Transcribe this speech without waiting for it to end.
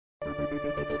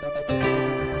Live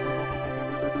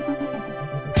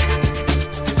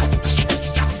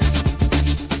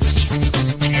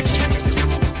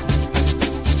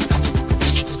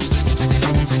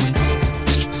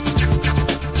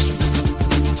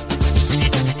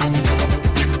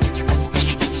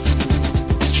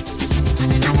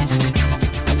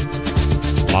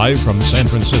from San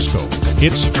Francisco,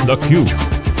 it's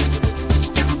theCUBE.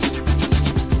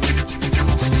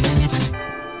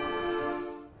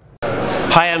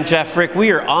 Hi, I'm Jeff Frick. We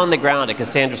are on the ground at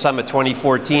Cassandra Summit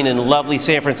 2014 in lovely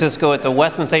San Francisco at the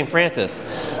Westin St. Francis.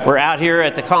 We're out here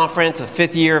at the conference, the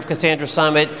 5th year of Cassandra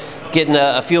Summit, getting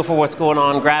a feel for what's going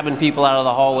on, grabbing people out of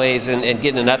the hallways and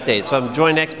getting an update. So I'm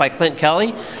joined next by Clint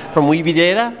Kelly from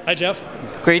Wibidata. Hi, Jeff.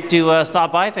 Great to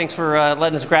stop by. Thanks for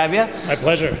letting us grab you. My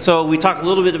pleasure. So we talked a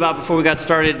little bit about, before we got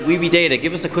started, Wibidata.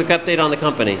 Give us a quick update on the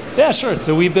company. Yeah, sure.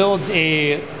 So we build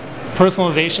a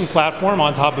personalization platform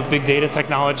on top of big data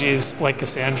technologies like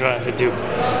Cassandra and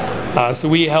Hadoop. So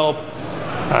we help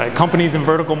companies in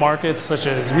vertical markets such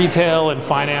as retail and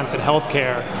finance and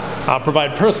healthcare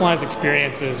provide personalized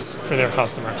experiences for their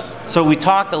customers. So we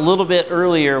talked a little bit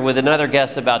earlier with another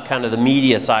guest about kind of the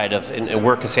media side of and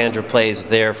where Cassandra plays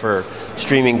there for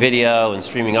streaming video and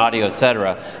streaming audio,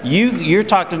 etc. You're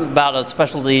talking about a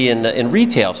specialty in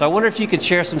retail. So I wonder if you could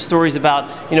share some stories about,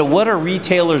 what are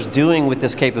retailers doing with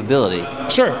this capability?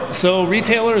 Sure. So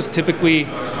retailers typically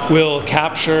will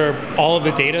capture all of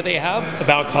the data they have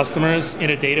about customers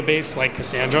in a database like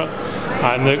Cassandra.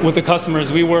 With the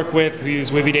customers we work with who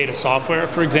use Wibidata software,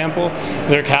 for example,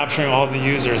 they're capturing all of the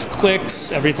users'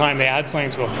 clicks every time they add something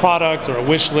to a product or a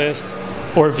wish list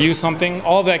or view something.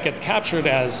 All of that gets captured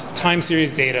as time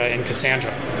series data in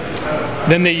Cassandra.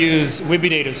 Then they use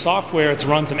Wibidata software to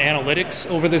run some analytics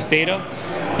over this data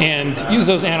and use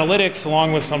those analytics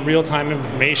along with some real-time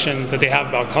information that they have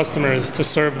about customers to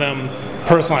serve them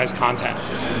personalized content.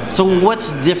 So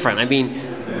what's different? I mean,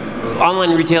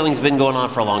 online retailing has been going on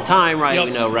for a long time, right? Yep.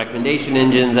 We know recommendation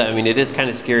engines. I mean, it is kind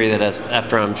of scary that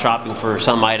after I'm shopping for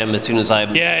some item, as soon as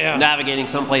I'm navigating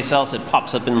someplace else, it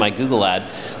pops up in my Google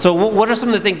ad. So what are some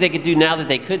of the things they could do now that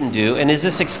they couldn't do? And is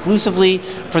this exclusively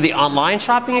for the online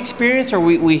shopping experience, or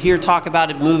we hear talk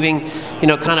about it moving,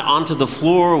 kind of onto the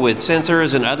floor with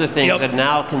sensors and other things that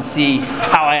now can see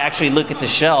how I actually look at the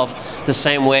shelf the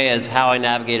same way as how I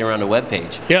navigate around a web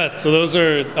page? Yeah, so those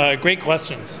are great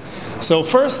questions. So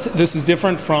first, this is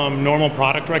different from normal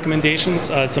product recommendations.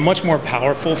 It's a much more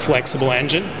powerful, flexible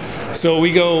engine. So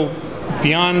we go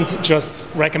beyond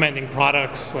just recommending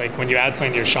products, like when you add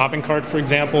something to your shopping cart, for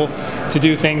example, to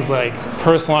do things like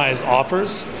personalized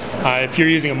offers. If you're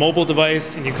using a mobile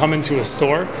device and you come into a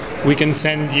store, we can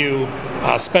send you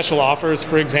special offers,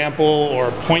 for example, or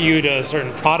point you to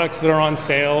certain products that are on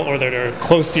sale or that are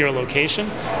close to your location,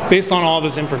 based on all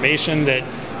this information that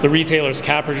the retailers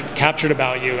captured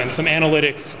about you and some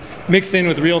analytics mixed in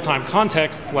with real-time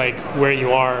context, like where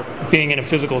you are being in a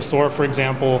physical store, for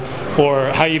example,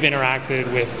 or how you've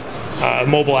interacted with a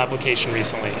mobile application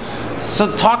recently.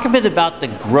 So talk a bit about the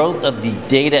growth of the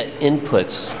data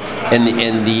inputs and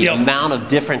the amount of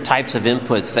different types of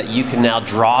inputs that you can now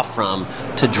draw from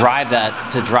to drive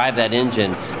that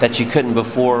engine that you couldn't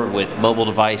before with mobile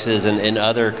devices and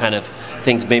other kind of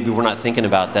things maybe we're not thinking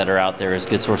about that are out there as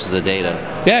good sources of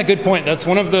data. Yeah, good point. That's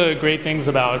one of the great things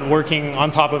about working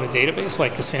on top of a database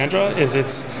like Cassandra is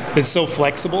it's so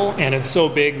flexible and it's so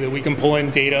big that we can pull in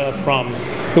data from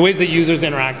the ways that users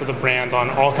interact with a brand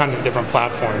on all kinds of different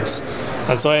platforms.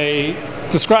 So I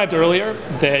described earlier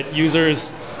that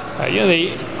users,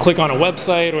 they click on a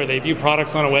website or they view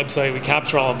products on a website. We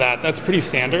capture all of that. That's pretty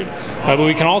standard. But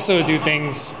we can also do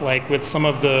things like with some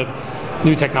of the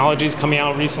new technologies coming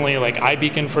out recently, like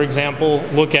iBeacon, for example,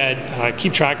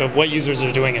 keep track of what users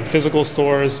are doing in physical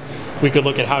stores. We could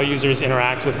look at how users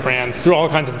interact with brands through all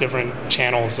kinds of different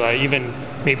channels, even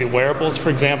maybe wearables, for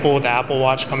example, with the Apple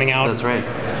Watch coming out. That's right.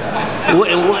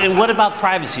 And what about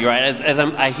privacy, right? As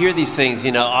I hear these things,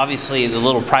 obviously the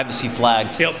little privacy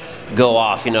flags go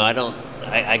off.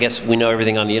 I guess we know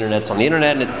everything on the internet's on the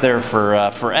internet and it's there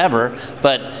for forever.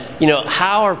 But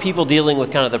how are people dealing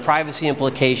with kind of the privacy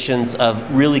implications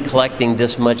of really collecting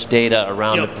this much data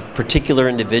around particular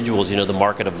individuals? The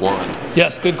market of one.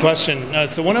 Yes, good question.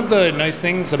 So one of the nice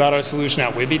things about our solution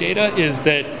at Wibidata is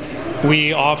that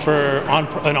we offer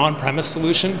an on-premise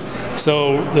solution.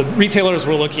 So the retailers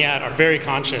we're looking at are very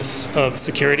conscious of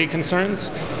security concerns.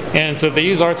 And so if they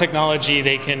use our technology,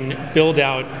 they can build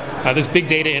out this big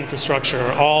data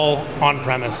infrastructure all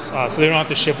on-premise. So they don't have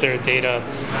to ship their data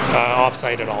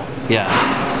off-site at all. Yeah.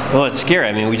 Well, it's scary.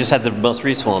 I mean, we just had the most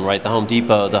recent one, right? The Home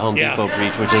Depot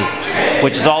breach,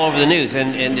 which is all over the news,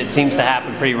 and it seems to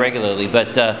happen pretty regularly.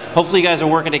 But hopefully, you guys are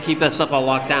working to keep that stuff all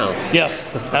locked down.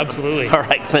 Yes, absolutely. All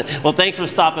right, Clint. Well, thanks for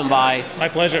stopping by. My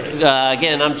pleasure.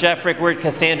 Again, I'm Jeff Frick. We're at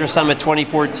Cassandra Summit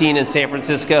 2014 in San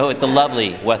Francisco at the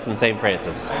lovely Westin St.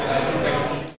 Francis.